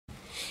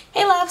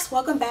Hey loves,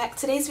 welcome back.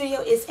 Today's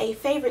video is a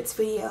favorites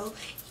video.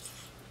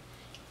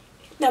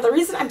 Now the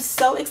reason I'm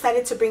so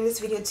excited to bring this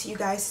video to you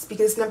guys is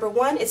because number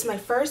one, it's my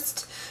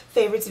first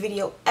favorites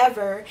video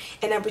ever,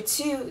 and number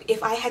two,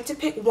 if I had to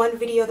pick one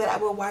video that I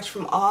would watch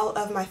from all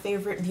of my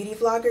favorite beauty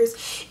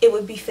vloggers, it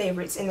would be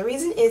favorites. And the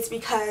reason is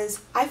because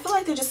I feel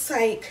like they're just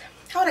like,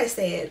 how would I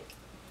say it?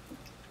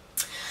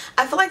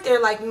 I feel like they're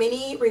like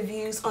mini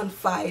reviews on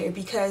fire,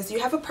 because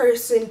you have a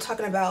person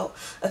talking about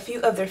a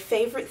few of their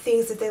favorite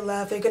things that they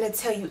love. They're going to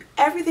tell you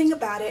everything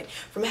about it,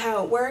 from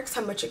how it works,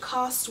 how much it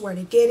costs, where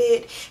to get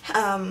it,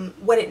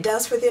 what it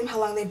does for them, how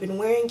long they've been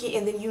wearing it,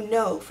 and then you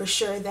know for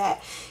sure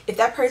that if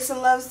that person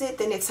loves it,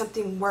 then it's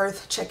something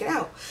worth checking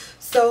out.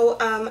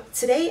 So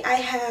today I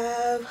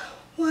have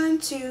 1,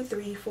 2,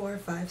 3, 4,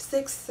 5,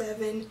 6,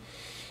 7,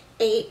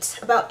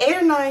 about 8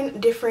 or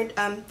 9 different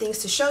things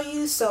to show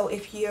you. So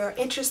if you're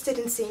interested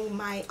in seeing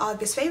my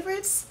August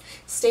favorites,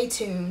 stay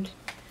tuned.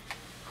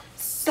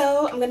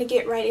 So I'm gonna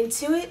get right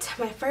into it.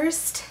 My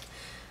first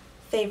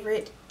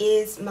favorite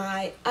is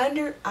my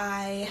under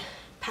eye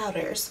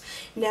powders.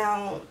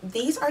 Now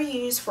these are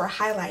used for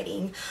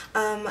highlighting.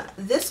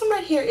 This one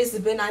right here is the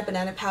Bedeck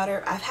banana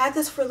powder. I've had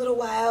this for a little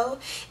while,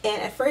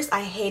 and at first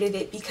I hated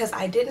it because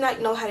I did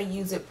not know how to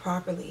use it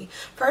properly.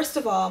 First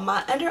of all,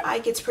 my under eye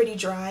gets pretty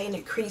dry and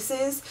it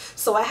creases,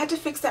 so I had to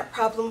fix that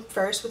problem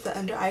first with the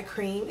under eye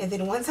cream, and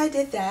then once I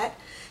did that,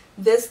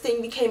 this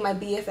thing became my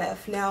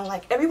BFF. Now,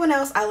 like everyone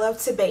else, I love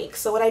to bake.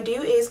 So what I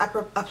do is I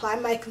apply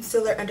my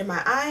concealer under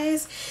my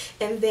eyes,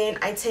 and then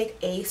I take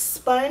a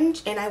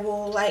sponge and I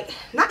will, like,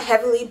 not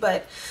heavily,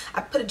 but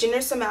I put a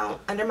generous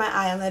amount under my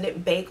eye and let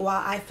it bake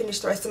while I finish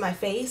the rest of my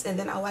face, and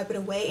then I'll wipe it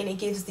away, and it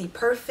gives the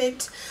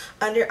perfect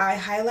under eye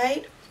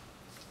highlight.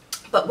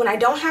 But when I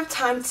don't have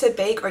time to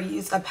bake or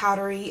use a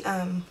powdery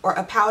or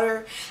a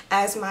powder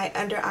as my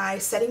under eye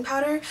setting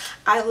powder,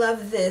 I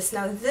love this.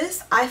 Now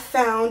this I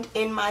found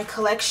in my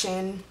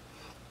collection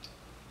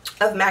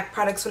of MAC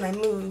products when I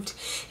moved,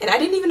 and I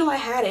didn't even know I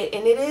had it,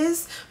 and it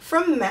is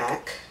from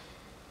MAC,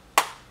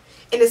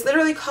 and it's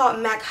literally called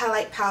MAC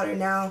Highlight Powder.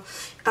 Now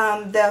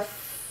not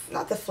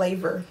the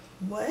flavor,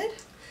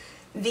 what?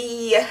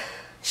 The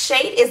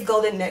shade is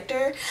Golden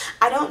Nectar.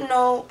 I don't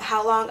know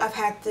how long I've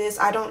had this.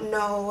 I don't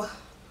know.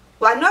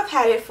 Well, I know I've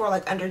had it for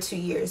like under 2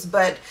 years,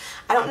 but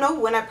I don't know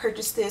when I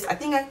purchased this. I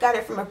think I got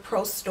it from a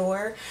pro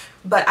store,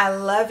 but I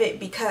love it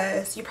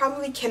because you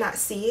probably cannot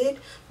see it,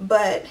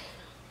 but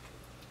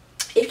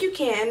if you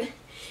can,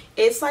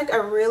 it's like a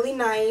really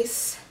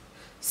nice,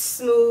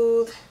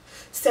 smooth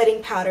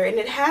setting powder, and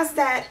it has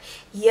that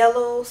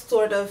yellow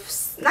sort of,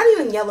 not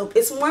even yellow,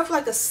 it's more of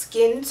like a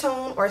skin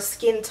tone or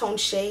skin tone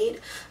shade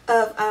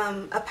of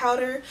a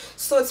powder.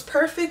 So it's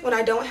perfect when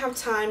I don't have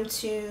time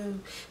to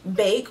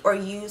bake or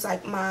use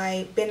like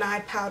my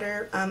Bedeck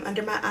powder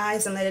under my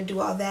eyes and let it do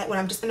all that. When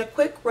I'm just in a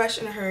quick rush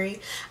and a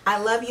hurry, I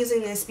love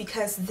using this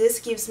because this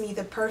gives me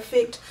the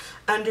perfect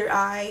under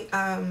eye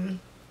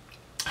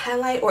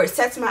highlight, or it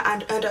sets my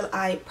under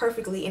eye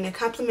perfectly, and it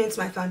complements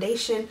my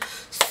foundation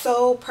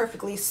so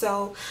perfectly.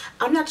 So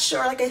I'm not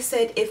sure, like I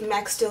said, if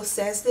MAC still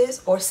says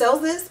this or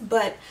sells this,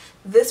 but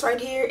this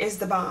right here is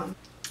the bomb.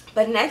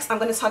 But next I'm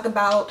going to talk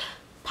about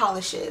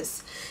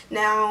polishes.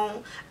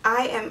 Now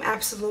I am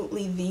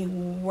absolutely the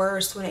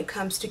worst when it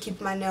comes to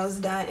keeping my nails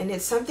done, and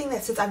it's something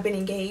that since I've been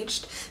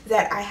engaged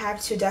that I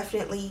have to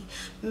definitely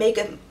make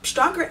a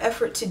stronger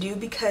effort to do,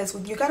 because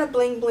when you got a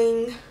bling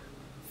bling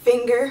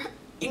finger,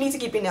 you need to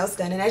keep your nails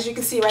done. And as you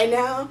can see right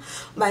now,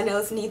 my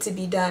nails need to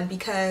be done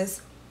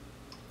because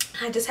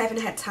I just haven't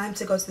had time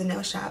to go to the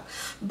nail shop.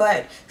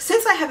 But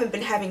since I haven't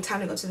been having time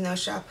to go to the nail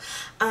shop,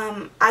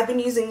 I've been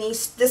using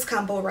this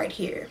combo right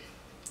here.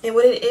 And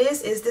what it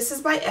is this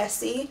is by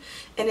Essie,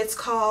 and it's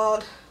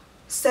called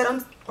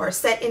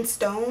Set in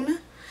Stone.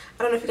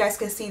 I don't know if you guys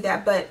can see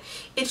that, but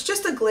it's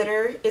just a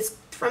glitter. It's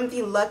from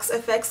the Luxe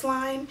Effects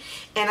line,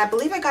 and I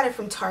believe I got it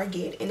from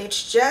Target, and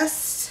it's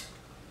just,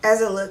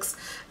 as it looks,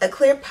 a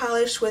clear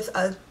polish with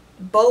a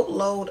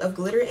boatload of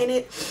glitter in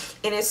it,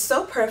 and it's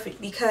so perfect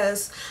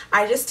because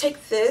I just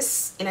take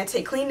this and I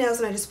take clean nails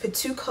and I just put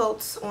 2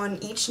 coats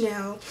on each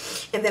nail,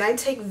 and then I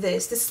take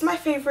this is my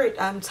favorite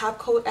top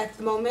coat at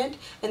the moment,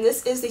 and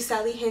this is the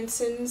Sally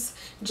Hansen's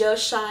Gel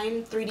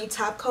Shine 3D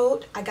top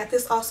coat. I got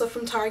this also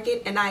from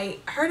Target, and I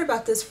heard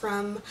about this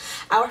from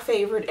our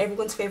favorite,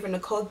 everyone's favorite,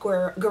 Nicole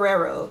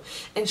Guerrero,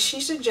 and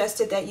she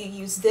suggested that you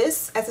use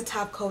this as a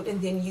top coat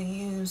and then you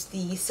use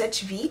the Sech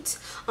Vite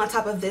on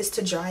top of this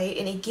to dry it,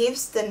 and it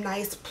gives the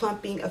nice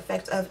plumping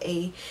effect of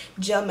a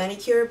gel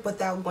manicure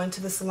without going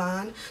to the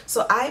salon.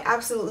 So I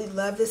absolutely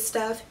love this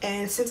stuff,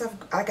 and since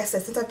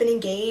I've been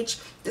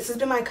engaged, this has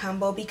been my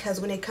combo, because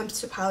when it comes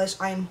to polish,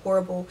 I am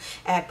horrible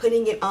at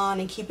putting it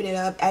on and keeping it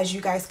up, as you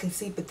guys can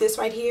see, but this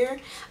right here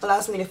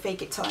allows me to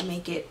fake it till I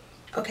make it.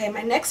 Okay,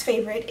 my next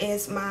favorite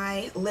is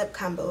my lip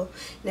combo.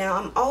 Now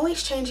I'm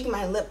always changing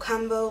my lip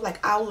combo.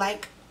 Like, I'll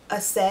like a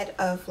set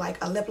of like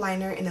a lip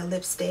liner and a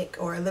lipstick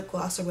or a lip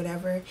gloss or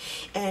whatever,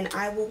 and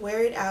I will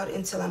wear it out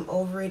until I'm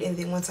over it, and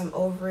then once I'm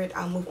over it,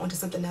 I'll move on to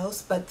something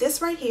else. But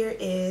this right here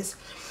is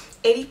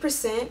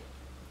 80%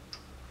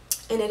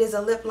 and it is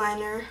a lip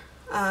liner.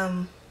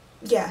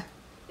 Yeah,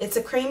 it's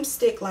a cream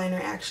stick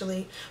liner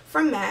actually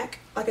from MAC.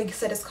 Like I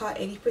said, it's called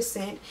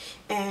 80%,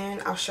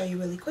 and I'll show you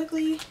really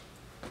quickly.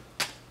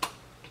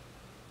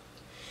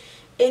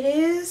 It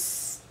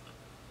is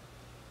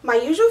my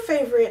usual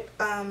favorite,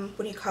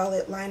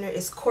 liner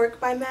is Cork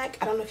by MAC.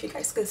 I don't know if you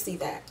guys can see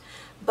that,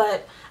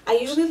 but I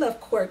usually love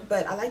Cork,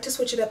 but I like to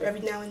switch it up every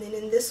now and then.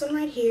 And this one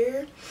right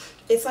here,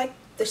 it's like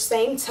the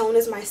same tone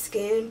as my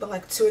skin, but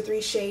like 2 or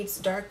 3 shades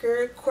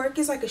darker. Cork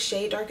is like a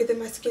shade darker than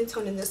my skin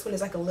tone, and this one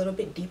is like a little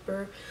bit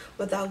deeper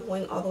without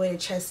going all the way to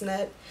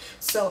chestnut.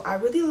 So I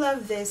really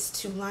love this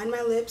to line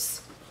my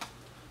lips.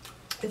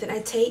 And then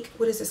I take,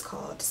 what is this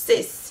called?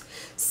 Sis.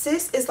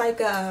 Sis is like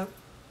a,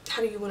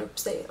 how do you want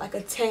to say it, like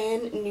a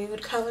tan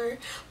nude color,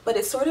 but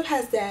it sort of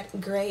has that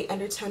gray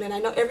undertone. And I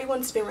know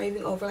everyone's been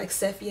raving over like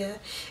Sepia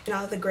and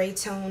all the gray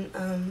tone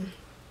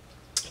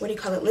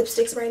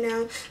lipsticks right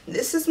now.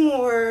 This is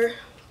more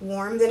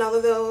warm than all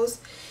of those,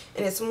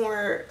 and it's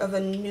more of a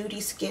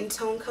nudie skin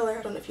tone color.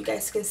 I don't know if you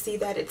guys can see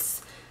that.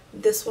 It's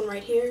this one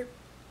right here,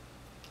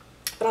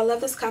 but I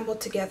love this combo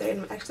together,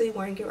 and I'm actually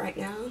wearing it right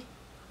now.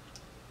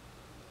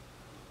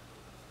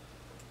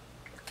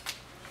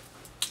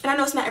 And I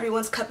know it's not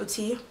everyone's cup of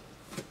tea,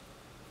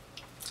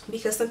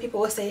 because some people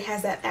will say it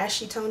has that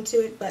ashy tone to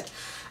it, but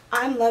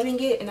I'm loving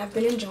it and I've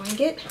been enjoying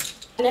it.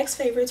 My next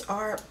favorites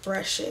are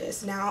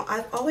brushes. Now,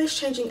 I've always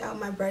changing out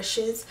my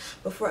brushes,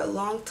 but for a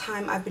long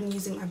time I've been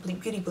using my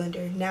beauty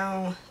blender.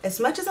 Now, as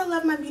much as I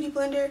love my beauty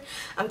blender,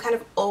 I'm kind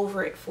of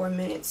over it for a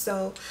minute.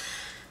 So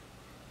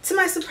to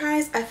my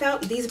surprise, I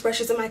found these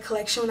brushes in my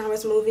collection when I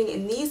was moving,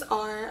 and these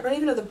are, I don't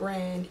even know the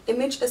brand,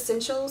 Image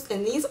Essentials,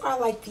 and these are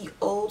like the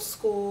old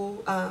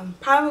school,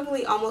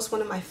 probably almost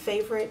one of my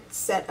favorite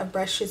set of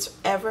brushes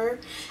ever.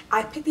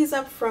 I picked these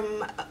up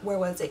from, where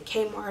was it,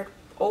 Kmart,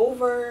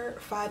 over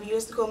 5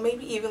 years ago,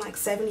 maybe even like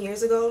 7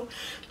 years ago,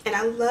 and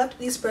I loved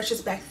these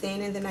brushes back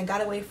then, and then I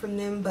got away from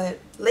them. But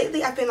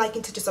lately I've been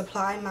liking to just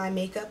apply my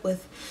makeup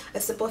with a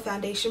simple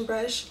foundation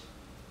brush.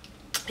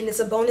 And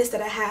it's a bonus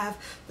that I have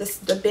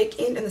the big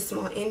end and the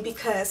small end,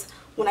 because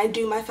when I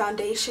do my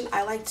foundation,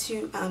 I like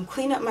to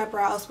clean up my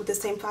brows with the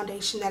same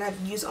foundation that I've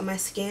used on my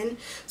skin.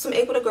 So I'm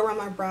able to go around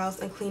my brows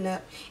and clean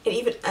up, and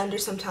even under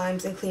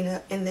sometimes and clean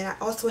up. And then I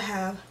also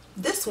have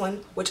this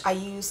one, which I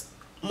use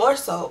more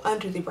so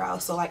under the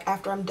brows. So like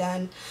after I'm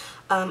done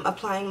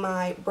applying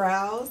my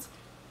brows,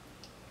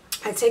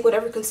 I take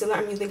whatever concealer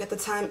I'm using at the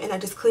time and I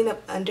just clean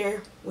up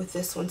under with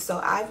this one.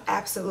 So I've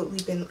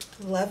absolutely been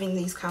loving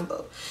these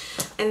combos.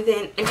 And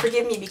then, and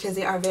forgive me because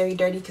they are very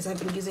dirty because I've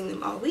been using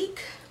them all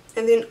week.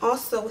 And then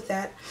also with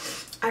that,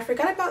 I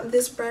forgot about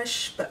this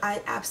brush, but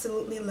I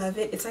absolutely love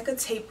it. It's like a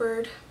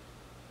tapered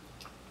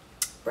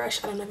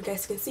brush. I don't know if you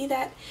guys can see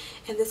that.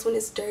 And this one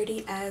is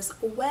dirty as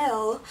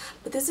well.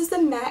 But this is the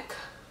MAC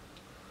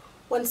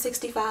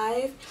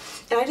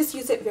 165, and I just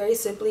use it very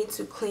simply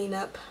to clean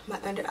up my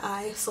under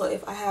eye. So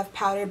if I have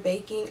powder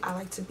baking, I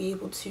like to be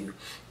able to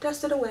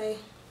dust it away.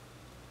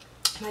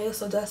 And I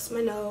also dust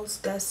my nose,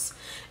 dust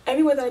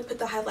everywhere that I put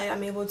the highlight.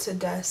 I'm able to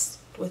dust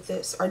with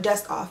this, or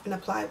dust off and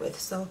apply with.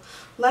 So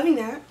loving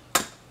that.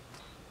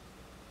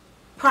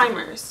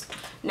 Primers.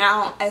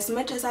 Now, as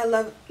much as I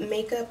love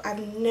makeup,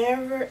 I've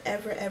never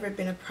ever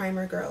been a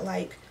primer girl,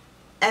 like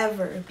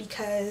ever,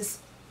 because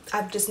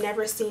I've just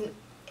never seen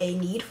a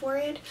need for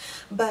it.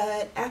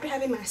 But after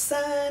having my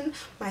son,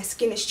 my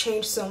skin has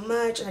changed so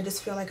much, and I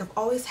just feel like I've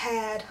always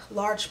had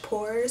large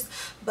pores,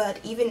 but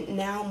even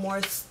now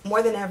more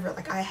than ever,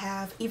 like I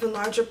have even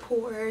larger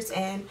pores.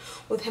 And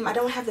with him, I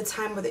don't have the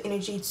time or the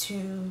energy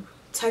to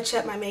touch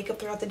up my makeup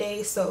throughout the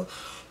day. So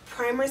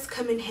primers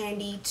come in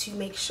handy to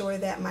make sure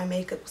that my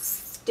makeup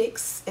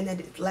sticks and that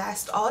it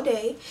lasts all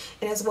day,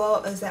 and as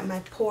well as that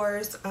my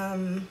pores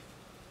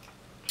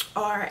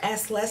are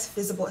as less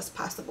visible as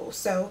possible.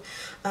 So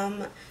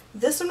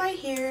this one right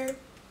here,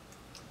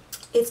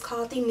 it's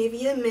called the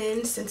Nivea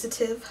Men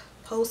Sensitive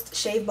Post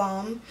Shave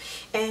Balm,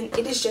 and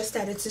it is just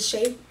that. It's a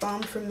shave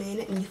balm for men,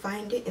 and you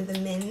find it in the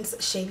men's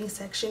shaving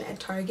section at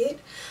Target.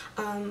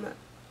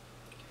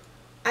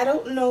 I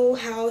don't know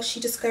how she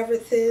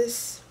discovered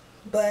this,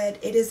 but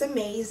it is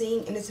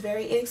amazing and it's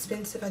very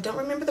inexpensive. I don't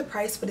remember the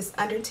price, but it's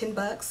under 10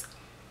 bucks.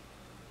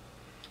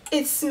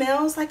 It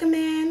smells like a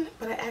man,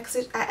 but I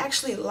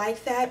actually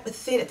like that. But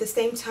then at the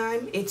same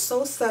time, it's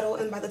so subtle,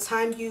 and by the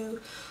time you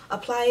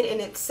apply it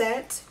and it's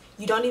set,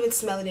 you don't even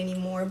smell it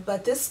anymore.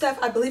 But this stuff,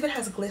 I believe it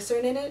has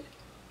glycerin in it,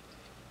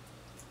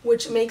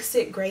 which makes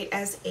it great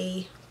as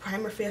a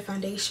primer for your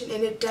foundation,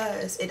 and it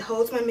does. It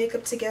holds my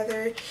makeup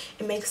together.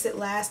 It makes it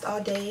last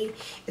all day.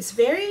 It's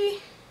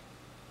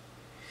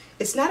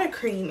not a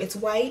cream. It's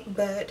white,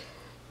 but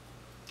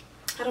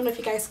I don't know if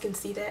you guys can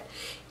see that.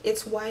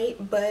 It's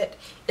white, but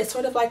it's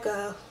sort of like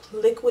a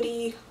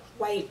liquidy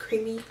white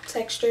creamy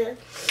texture.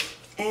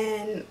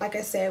 And like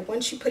I said,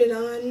 once you put it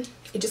on,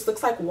 it just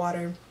looks like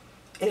water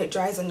and it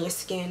dries on your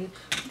skin.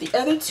 The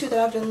other two that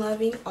I've been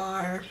loving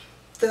are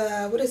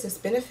the, what is this,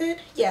 Benefit?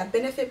 Yeah,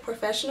 Benefit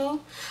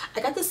Professional. I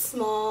got the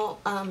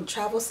small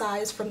travel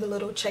size from the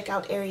little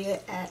checkout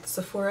area at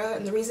Sephora,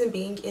 and the reason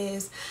being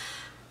is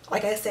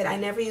Like I said, I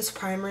never use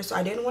primer, so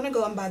I didn't want to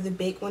go and buy the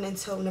big one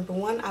until number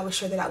one, I was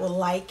sure that I would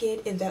like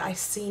it and that I've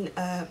seen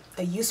a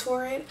use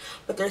for it.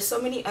 But there's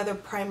so many other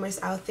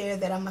primers out there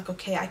that I'm like,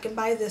 okay, I can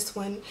buy this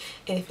one,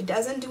 and if it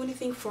doesn't do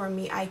anything for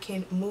me, I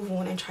can move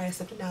on and try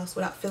something else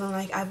without feeling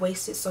like I've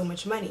wasted so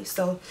much money.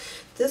 So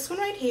this one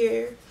right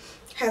here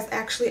has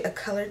actually a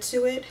color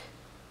to it.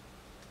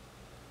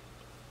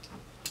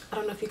 I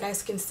don't know if you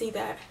guys can see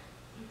that,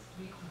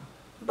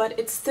 but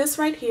it's this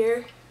right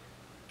here.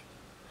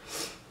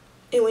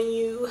 And when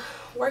you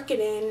work it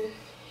in,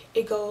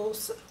 it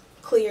goes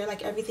clear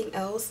like everything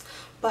else.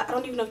 But I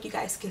don't even know if you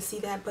guys can see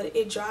that, but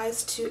it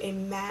dries to a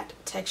matte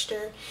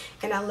texture.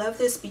 And I love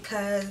this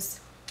because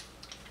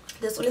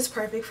this one is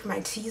perfect for my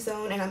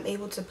T-zone, and I'm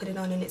able to put it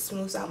on and it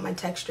smooths out my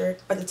texture,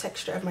 or the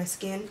texture of my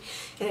skin.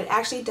 And it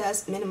actually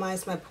does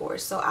minimize my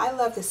pores. So I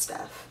love this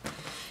stuff.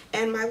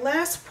 And my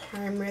last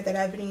primer that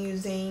I've been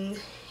using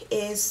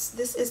is,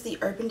 this is the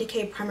Urban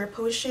Decay Primer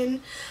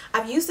Potion.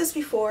 I've used this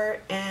before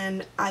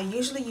and I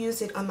usually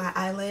use it on my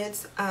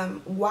eyelids.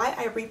 Why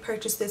I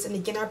repurchased this, and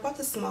again I bought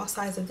the small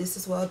size of this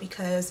as well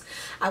because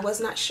I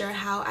was not sure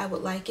how I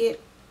would like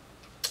it.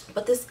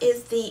 But this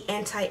is the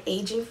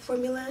anti-aging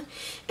formula,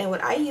 and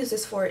what I use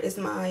this for is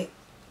my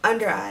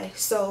under eye.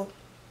 So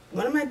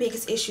one of my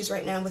biggest issues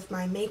right now with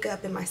my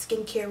makeup and my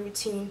skincare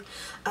routine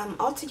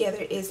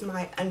altogether is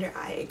my under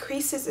eye. It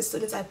creases as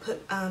soon as I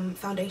put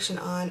foundation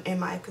on and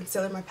my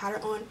concealer, my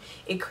powder on,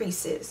 it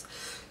creases.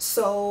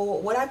 So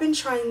what I've been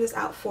trying this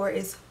out for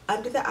is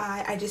under the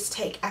eye. I just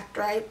take,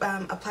 after I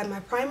apply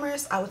my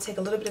primers, I will take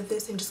a little bit of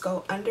this and just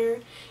go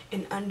under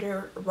and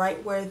under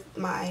right where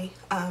my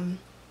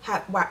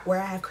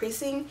where I have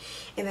creasing,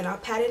 and then I'll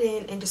pat it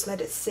in and just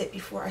let it sit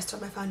before I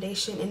start my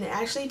foundation, and it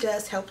actually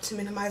does help to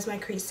minimize my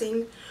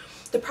creasing.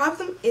 The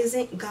problem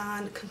isn't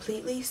gone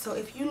completely, so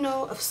if you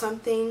know of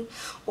something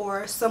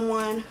or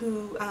someone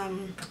who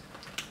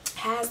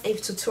has a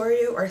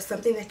tutorial or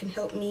something that can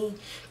help me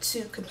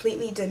to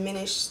completely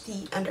diminish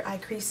the under eye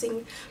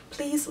creasing,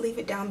 please leave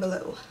it down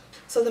below.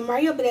 So the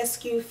Mario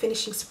Badescu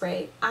Finishing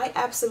Spray, I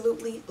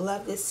absolutely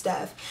love this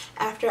stuff.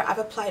 After I've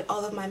applied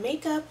all of my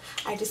makeup,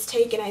 I just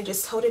take and I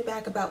just hold it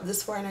back about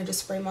this far and I just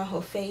spray my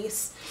whole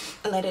face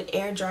and let it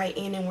air dry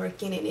in and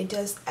work in, and it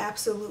does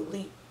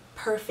absolutely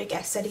perfect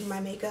at setting my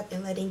makeup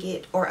and letting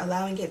it, or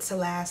allowing it to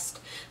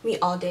last me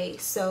all day.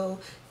 So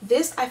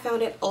this I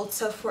found at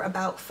Ulta for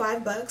about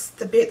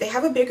 $5. They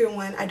have a bigger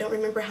one. I don't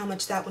remember how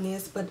much that one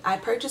is, but I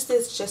purchased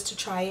this just to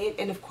try it,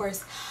 and of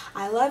course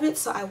I love it,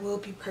 so I will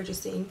be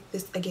purchasing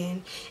this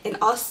again. And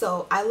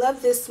also I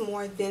love this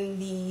more than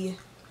the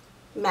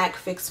MAC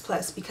Fix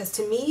Plus, because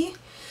to me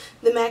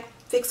the MAC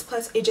Fix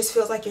Plus, it just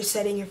feels like you're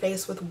setting your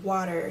face with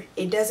water.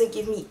 It doesn't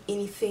give me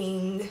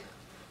anything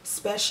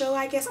special,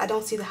 I guess. I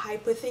don't see the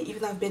hype with it,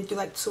 even though I've been through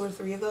like 2 or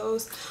 3 of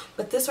those.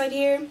 But this right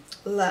here,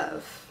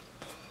 love.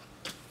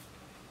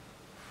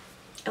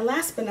 And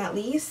last but not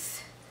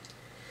least,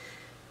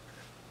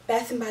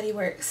 Bath & Body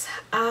Works.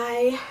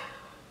 I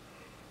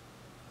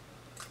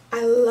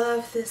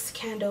love this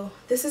candle.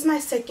 This is my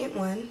second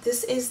one.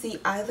 This is the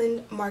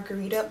Island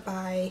Margarita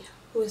by,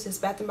 who is this,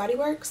 Bath & Body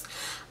Works.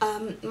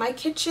 My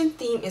kitchen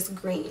theme is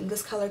green,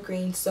 this color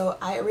green, so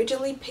I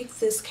originally picked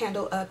this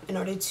candle up in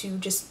order to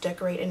just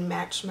decorate and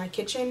match my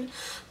kitchen,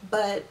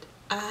 but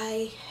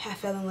I have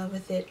fell in love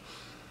with it.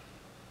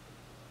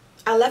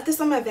 I left this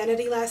on my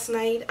vanity last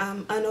night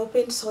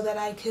unopened so that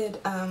I could,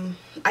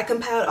 I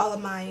compiled all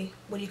of my,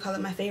 what do you call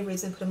it, my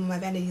favorites, and put them on my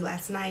vanity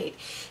last night,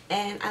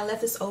 and I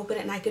left this open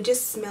and I could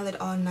just smell it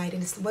all night,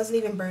 and it wasn't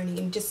even burning,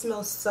 and it just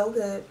smells so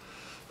good.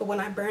 But when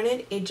I burn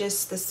it, it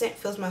just, the scent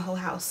fills my whole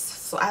house.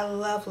 So I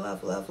love,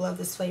 love, love, love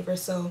this flavor.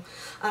 So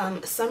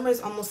summer is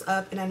almost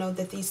up, and I know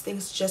that these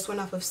things just went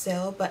off of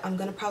sale, but I'm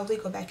going to probably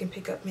go back and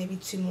pick up maybe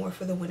 2 more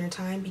for the winter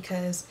time,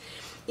 because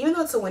even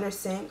though it's a winter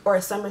scent or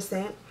a summer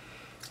scent,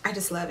 I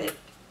just love it.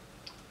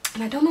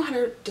 And I don't know how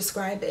to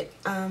describe it.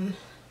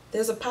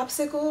 There's a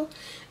popsicle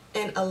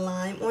and a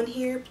lime on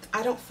here.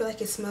 I don't feel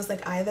like it smells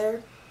like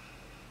either.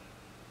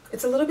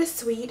 It's a little bit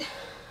sweet.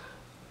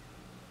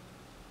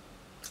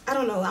 I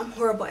don't know, I'm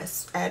horrible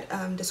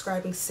at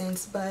describing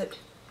scents, but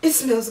it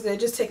smells good,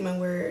 just take my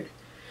word.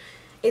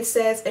 It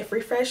says, a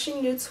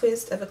refreshing new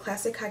twist of a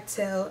classic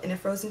cocktail and a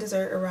frozen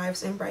dessert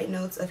arrives in bright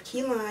notes of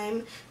key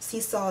lime, sea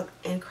salt,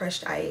 and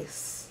crushed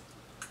ice.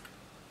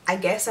 I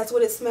guess that's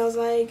what it smells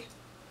like.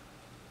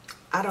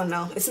 I don't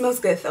know. It smells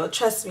good though,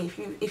 trust me.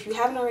 If you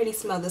haven't already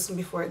smelled this one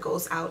before it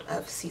goes out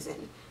of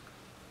season.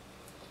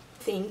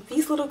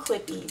 These little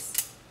clippies.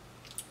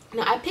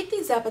 Now I picked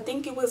these up, I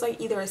think it was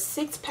like either a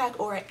 6-pack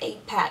or an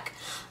 8-pack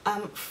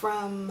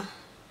from,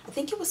 I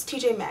think it was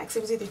TJ Maxx.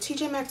 It was either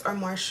TJ Maxx or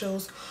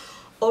Marshall's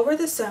over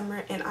the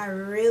summer, and I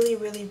really,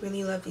 really,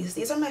 really love these.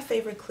 These are my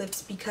favorite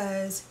clips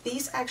because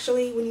these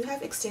actually, when you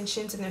have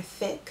extensions and they're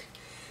thick,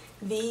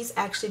 these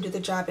actually do the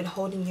job in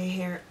holding your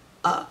hair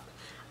up.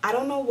 I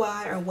don't know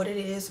why or what it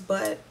is,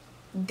 but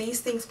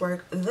These things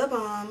work the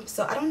bomb.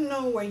 So I don't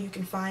know where you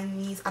can find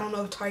these. I don't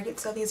know if Target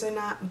sell these or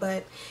not,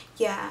 but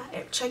yeah,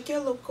 check your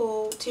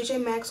local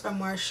TJ Maxx or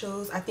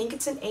Marshalls. I think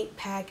it's an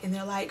 8-pack and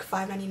they're like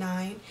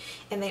 $5.99,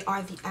 and they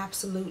are the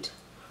absolute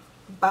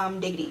bomb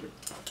diggity.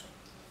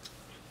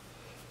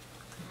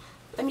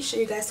 Let me show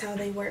you guys how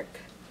they work.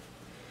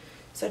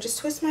 So I just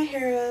twist my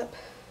hair up,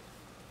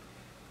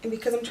 and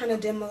because I'm trying to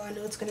demo, I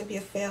know it's going to be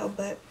a fail,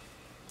 but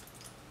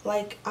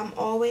like, I'm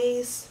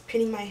always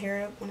pinning my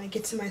hair up when I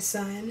get to my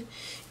son,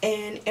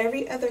 and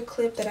every other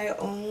clip that I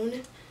own,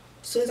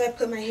 as soon as I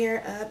put my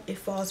hair up, it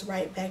falls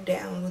right back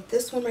down. With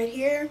this one right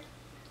here,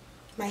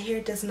 my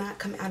hair does not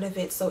come out of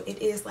it, so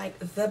it is like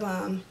the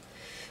bomb.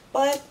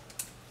 But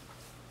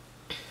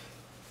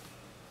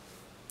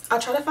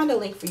I'll try to find a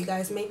link for you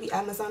guys. Maybe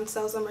Amazon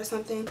sells them or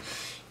something.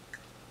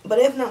 But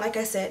if not, like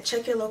I said,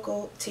 check your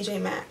local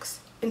TJ Maxx.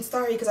 And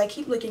sorry, because I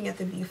keep looking at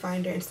the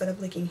viewfinder instead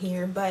of looking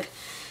here, but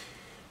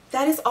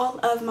that is all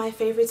of my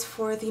favorites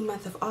for the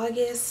month of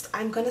August.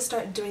 I'm going to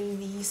start doing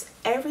these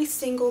every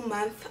single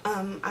month.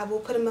 I will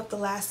put them up the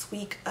last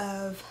week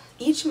of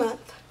each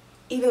month,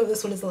 even though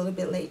this one is a little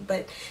bit late.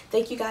 But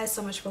thank you guys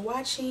so much for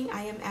watching.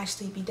 I am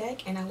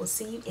AshleyBedeck, and I will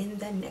see you in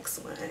the next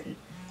one.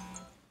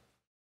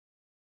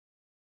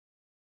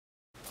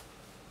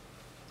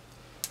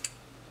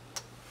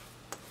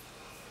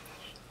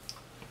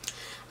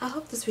 I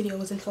hope this video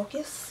was in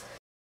focus.